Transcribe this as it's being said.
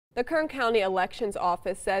The Kern County Elections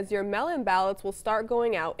Office says your mail-in ballots will start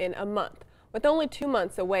going out in a month. With only 2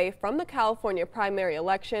 months away from the California primary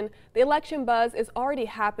election, the election buzz is already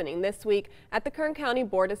happening this week at the Kern County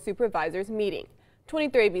Board of Supervisors meeting.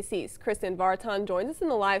 23 ABC's Kristen Vartan joins us in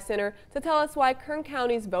the Live Center to tell us why Kern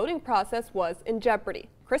County's voting process was in jeopardy.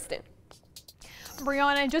 Kristen.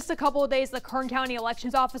 Brianna, in just a couple of days, the Kern County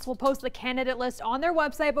Elections Office will post the candidate list on their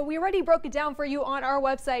website, but we already broke it down for you on our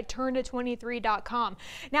website, turnto23.com.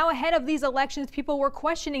 Now, ahead of these elections, people were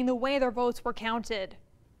questioning the way their votes were counted.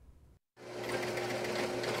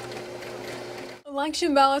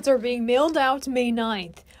 Election ballots are being mailed out May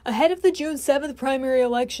 9th, ahead of the June 7th primary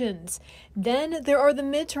elections. Then there are the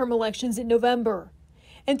midterm elections in November.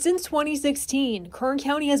 And since 2016, Kern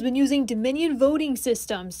County has been using Dominion voting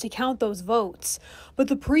systems to count those votes. But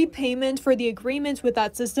the prepayment for the agreement with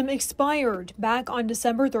that system expired back on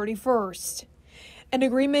December 31st. An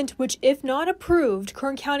agreement which, if not approved,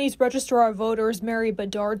 Kern County's Registrar of Voters, Mary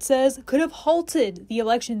Bedard, says could have halted the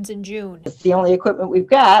elections in June. It's the only equipment we've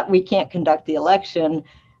got. We can't conduct the election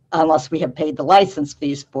unless we have paid the license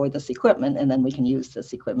fees for this equipment, and then we can use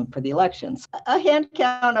this equipment for the elections. A hand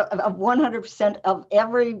count of 100% of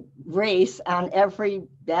every race on every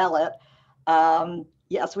ballot,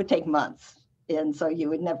 yes, would take months. And so you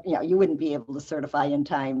would never, you wouldn't be able to certify in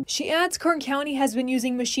time. She adds Kern County has been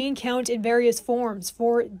using machine count in various forms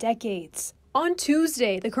for decades. On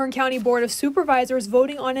Tuesday, the Kern County Board of Supervisors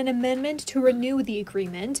voting on an amendment to renew the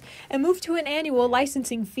agreement and move to an annual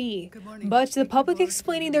licensing fee. But the public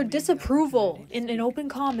explaining their disapproval in an open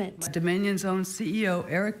comment. Dominion's own CEO,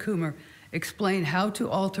 Eric Coomer, explained how to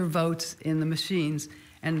alter votes in the machines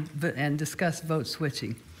and discuss vote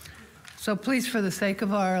switching. So please, for the sake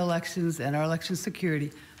of our elections and our election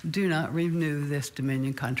security, do not renew this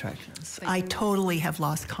Dominion contract. I totally have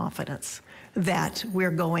lost confidence that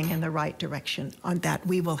we're going in the right direction, on that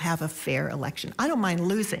we will have a fair election. I don't mind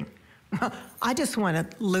losing. I just want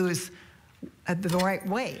to lose the right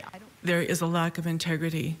way. There is a lack of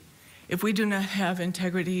integrity. If we do not have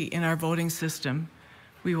integrity in our voting system,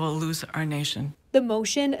 we will lose our nation. The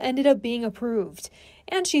motion ended up being approved,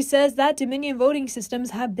 and she says that Dominion voting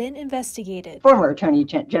systems have been investigated. Former Attorney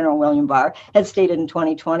General William Barr had stated in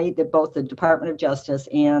 2020 that both the Department of Justice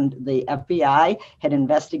and the FBI had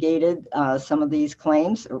investigated some of these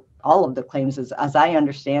claims, or all of the claims as I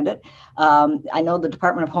understand it. I know the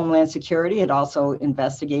Department of Homeland Security had also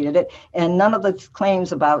investigated it, and none of the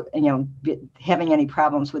claims about having any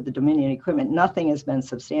problems with the Dominion equipment, nothing has been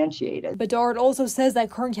substantiated. Bedard also says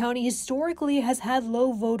that Kern County historically has had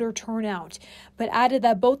low voter turnout, but added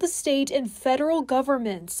that both the state and federal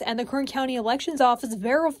governments and the Kern County Elections Office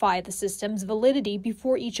verify the system's validity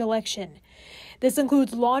before each election. This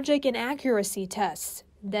includes logic and accuracy tests,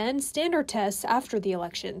 then standard tests after the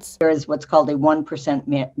elections. There is what's called a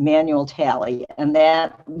 1% manual tally, and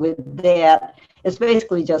it's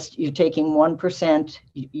basically just you're taking 1%,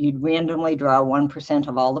 you'd randomly draw 1%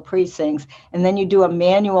 of all the precincts, and then you do a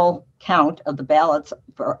manual count of the ballots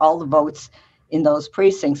for all the votes in those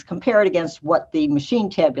precincts, compare it against what the machine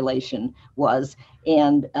tabulation was,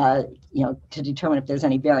 and to determine if there's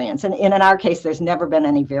any variance. And in our case, there's never been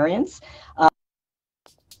any variance.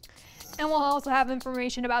 And we'll also have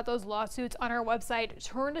information about those lawsuits on our website,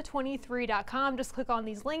 turnto23.com. Just click on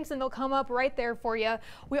these links and they'll come up right there for you.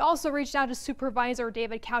 We also reached out to Supervisor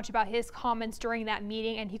David Couch about his comments during that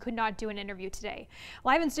meeting, and he could not do an interview today.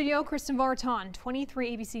 Live in studio, Kristen Vartan,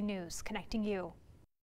 23 ABC News, connecting you.